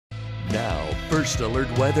Now, First Alert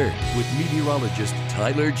Weather with meteorologist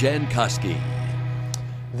Jankoski.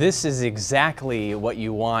 This is exactly what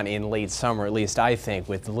you want in late summer, at least I think,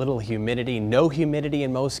 with little humidity, no humidity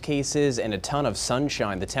in most cases, and a ton of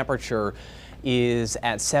sunshine. The temperature is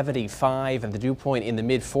at 75 and the dew point in the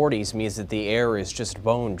mid-40s means that the air is just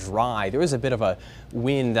bone dry. There is a bit of a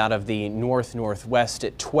wind out of the north-northwest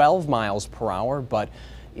at 12 miles per hour, but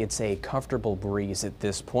it's a comfortable breeze at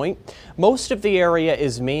this point. Most of the area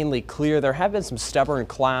is mainly clear. There have been some stubborn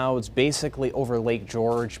clouds basically over Lake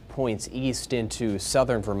George, points east into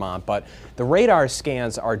southern Vermont, but the radar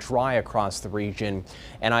scans are dry across the region,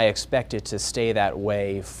 and I expect it to stay that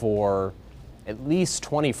way for at least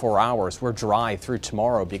 24 hours. We're dry through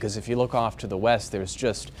tomorrow because if you look off to the west, there's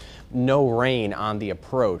just no rain on the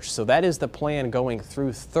approach. So that is the plan going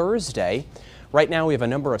through Thursday. Right now we have a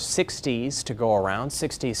number of 60s to go around,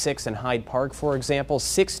 66 in Hyde Park, for example,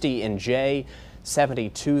 60 in Jay,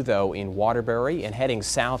 72 though in Waterbury, and heading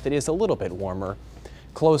south it is a little bit warmer,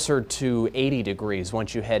 closer to 80 degrees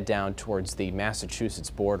once you head down towards the Massachusetts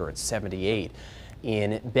border at 78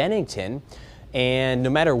 in Bennington. And no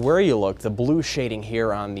matter where you look, the blue shading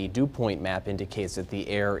here on the dew point map indicates that the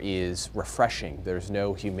air is refreshing. There's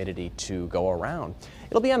no humidity to go around.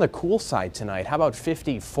 It'll be on the cool side tonight. How about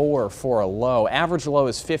 54 for a low? Average low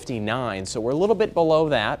is 59, so we're a little bit below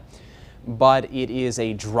that, but it is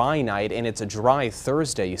a dry night and it's a dry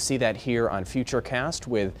Thursday. You see that here on Futurecast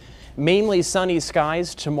with mainly sunny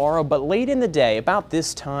skies tomorrow, but late in the day, about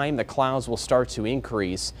this time, the clouds will start to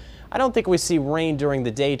increase. I don't think we see rain during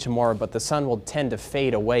the day tomorrow, but the sun will tend to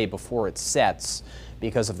fade away before it sets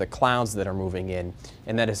because of the clouds that are moving in,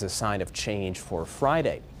 and that is a sign of change for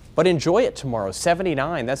Friday. But enjoy it tomorrow.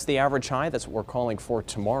 79, that's the average high. That's what we're calling for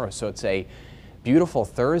tomorrow, so it's a beautiful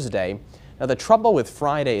Thursday. Now the trouble with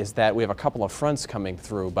Friday is that we have a couple of fronts coming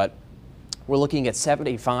through, but we're looking at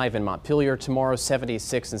 75 in Montpelier tomorrow,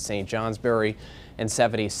 76 in St. Johnsbury, and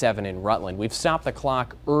 77 in Rutland. We've stopped the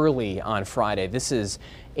clock early on Friday. This is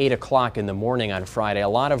 8 o'clock in the morning on Friday. A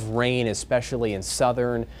lot of rain, especially in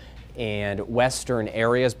southern and western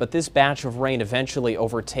areas, but this batch of rain eventually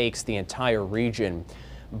overtakes the entire region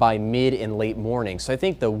by mid and late morning. So I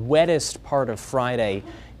think the wettest part of Friday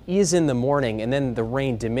is in the morning, and then the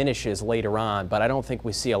rain diminishes later on, but I don't think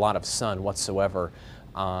we see a lot of sun whatsoever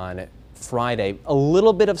on Friday. A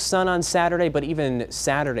little bit of sun on Saturday, but even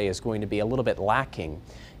Saturday is going to be a little bit lacking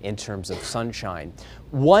in terms of sunshine.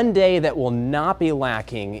 One day that will not be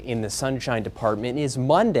lacking in the sunshine department is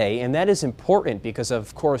Monday, and that is important because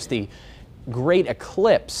of course the great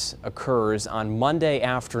eclipse occurs on Monday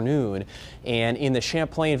afternoon, and in the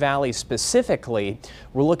Champlain Valley specifically,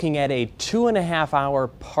 we're looking at a 2.5 hour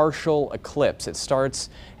partial eclipse. It starts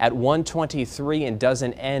at 1:23 and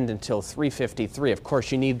doesn't end until 3:53. Of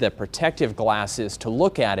course, you need the protective glasses to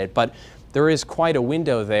look at it, but there is quite a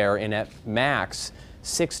window there, and at max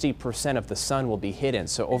 60% of the sun will be hidden,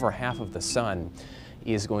 so over half of the sun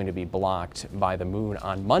is going to be blocked by the moon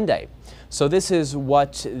on Monday. So this is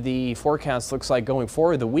what the forecast looks like going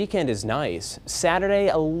forward. The weekend is nice. Saturday,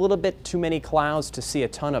 a little bit too many clouds to see a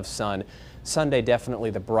ton of sun. Sunday, definitely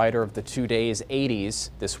the brighter of the 2 days. 80s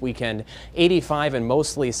this weekend, 85 and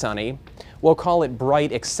mostly sunny. We'll call it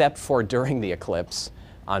bright except for during the eclipse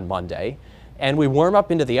on Monday. And we warm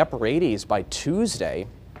up into the upper 80s by Tuesday.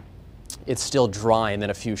 It's still dry, and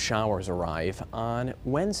then a few showers arrive on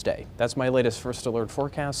Wednesday. That's my latest First Alert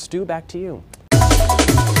forecast. Stu, back to you.